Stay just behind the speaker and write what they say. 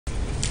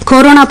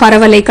Corona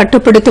பரவலை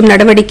கட்டுப்படுத்தும்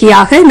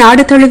நடவடிக்கையாக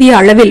நாடு தழுவிய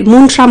அளவில்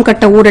 3ஆம்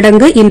கட்ட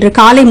ஊரடங்கு இன்று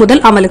காலை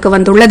முதல் அமலுக்கு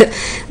வந்துள்ளது.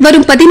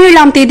 வரும்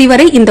 17ஆம் தேதி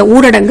வரை இந்த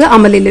ஊரடங்கு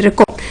அமலில்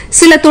இருக்கும்.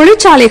 சில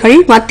தொழிற்சாலைகள்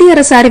மத்திய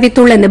அரசு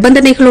அறிவித்துள்ள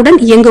நிபந்தனைகளுடன்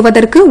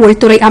இயங்குவதற்கு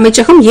உள்துறை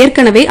அமைச்சகம்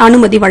ஏற்கனவே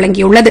அனுமதி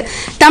வழங்கியுள்ளது.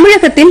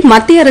 தமிழகத்தில்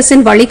மத்திய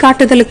அரசின்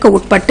வழிகாட்டுதலுக்கு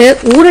உட்பட்டு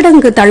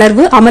ஊரடங்கு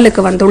தளர்வு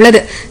அமலுக்கு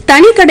வந்துள்ளது.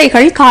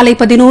 தனிக்கடைகள் காலை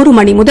 11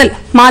 மணி முதல்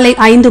மாலை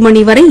 5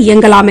 மணி வரை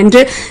இயங்கலாம்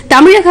என்று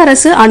தமிழக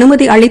அரசு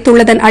அனுமதி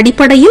அளித்துள்ளதன்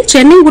அடிப்படையில்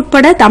சென்னை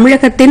உட்பட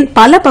தமிழகத்தின்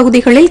பல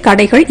பகுதிகளில்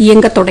கடைகள்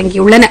இயங்கத்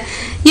தொடங்கியுள்ளன.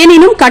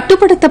 எனினும்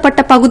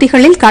கட்டுப்படுத்தப்பட்ட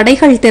பகுதிகளில்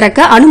கடைகள்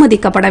திறக்க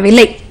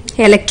அனுமதிக்கப்படவில்லை.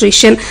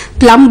 எலக்ட்ரீஷியன்,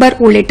 பிளம்பர்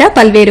உள்ளிட்ட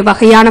பல்வேறு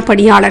வகையான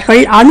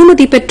பணியாளர்கள்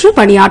அனுமதி பெற்று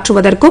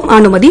பணியாற்றுவதற்கும்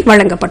அனுமதி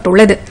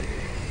வழங்கப்பட்டுள்ளது.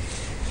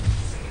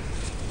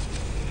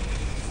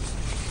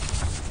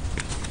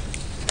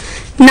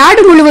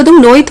 நாடு முழுவதும்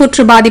நோய்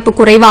தொற்று பாதிப்பு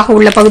குறைவாக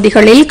உள்ள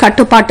பகுதிகளில்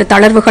கட்டுப்பாட்டு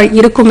தளர்வுகள்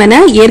இருக்கும் என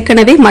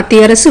ஏற்கனவே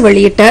மத்திய அரசு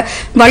வெளியிட்ட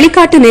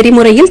வழிகாட்டு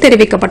நெறிமுறையில்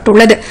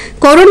தெரிவிக்கப்பட்டுள்ளது.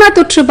 கொரோனா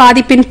தொற்று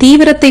பாதிப்பின்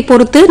தீவிரத்தை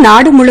பொறுத்து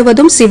நாடு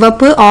முழுவதும்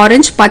சிவப்பு,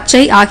 ஆரஞ்சு,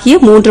 பச்சை ஆகிய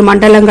 3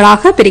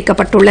 மண்டலங்களாக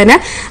பிரிக்கப்பட்டுள்ளன.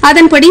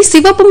 அதன்படி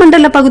சிவப்பு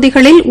மண்டல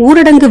பகுதிகளில்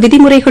ஊரடங்கு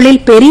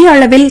விதிமுறைகளில் பெரிய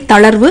அளவில்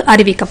தளர்வு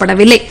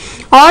அறிவிக்கப்படவில்லை.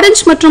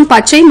 ஆரஞ்சு மற்றும்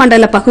பச்சை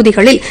மண்டல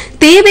பகுதிகளில்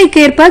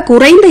தேவைக்கேற்ப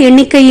குறைந்த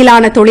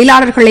எண்ணிக்கையிலான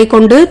தொழிலாளர்களை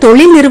கொண்டு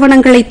தொழில்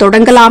நிறுவனங்களை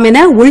தொடங்கலாம்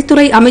என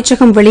உள்துறை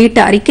அமைச்சகம் வெளியிட்ட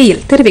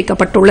அறிக்கையில்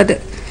தெரிவிக்கப்பட்டுள்ளது.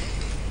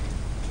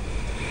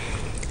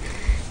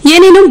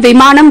 எனினும்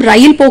விமானம்,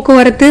 ரயில்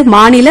போக்குவரத்து,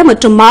 மாநில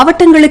மற்றும்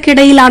மாவட்டங்களுக்கு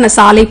இடையிலான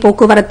சாலை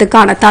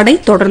போக்குவரத்துக்கான தடை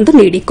தொடர்ந்து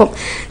நீடிக்கும்.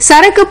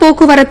 சரக்கு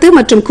போக்குவரத்து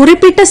மற்றும்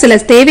குறிப்பிட்ட சில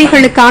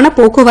தேவைகளுக்கான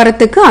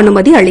போக்குவரத்துக்கு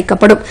அனுமதி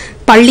அளிக்கப்படும்.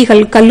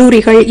 பள்ளிகள்,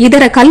 கல்லூரிகள்,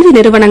 இதர கல்வி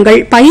நிறுவனங்கள்,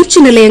 பயிற்சி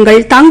நிலையங்கள்,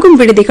 தங்கும்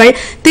விடுதிகள்,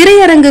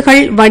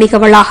 திரையரங்குகள், வணிக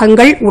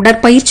வளாகங்கள்,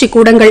 உடற்பயிற்சி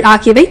கூடங்கள்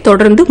ஆகியவை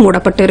தொடர்ந்து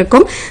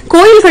மூடப்பட்டிருக்கும்.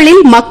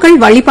 கோயில்களில் மக்கள்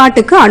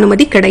வழிபாட்டுக்கு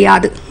அனுமதி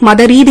கிடையாது.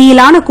 மத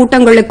ரீதியிலான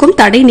கூட்டங்களுக்கும்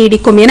தடை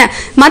நீடிக்கும் என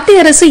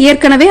மத்திய அரசு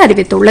ஏற்கனவே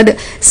அறிவித்துள்ளது.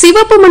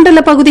 சிவப்பு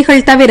மண்டல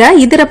பகுதிகள் தவிர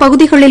இதர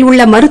பகுதிகளில்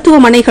உள்ள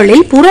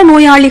மருத்துவமனைகளில்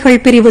புறநோயாளிகள்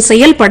பிரிவு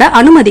செயல்பட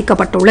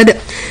அனுமதிக்கப்பட்டுள்ளது.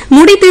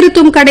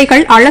 முடிதிருத்தும்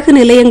கடைகள், அழகு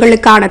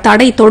நிலையங்களுக்கான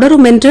தடை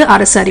தொடரும் என்று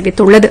அரசு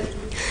அறிவித்துள்ளது.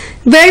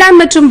 வேளாண்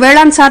மற்றும்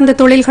வேளாண் சார்ந்த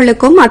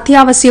தொழில்களுக்கும்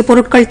அத்தியாவசிய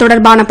பொருட்கள்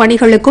தொடர்பான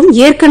பணிகளுக்கும்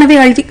ஏற்கனவே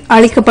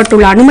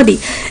அளிக்கப்பட்டுள்ள அனுமதி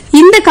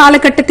இந்த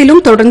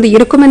காலகட்டத்திலும் தொடர்ந்து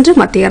இருக்கும் என்று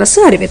மத்திய அரசு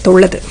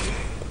அறிவித்துள்ளது.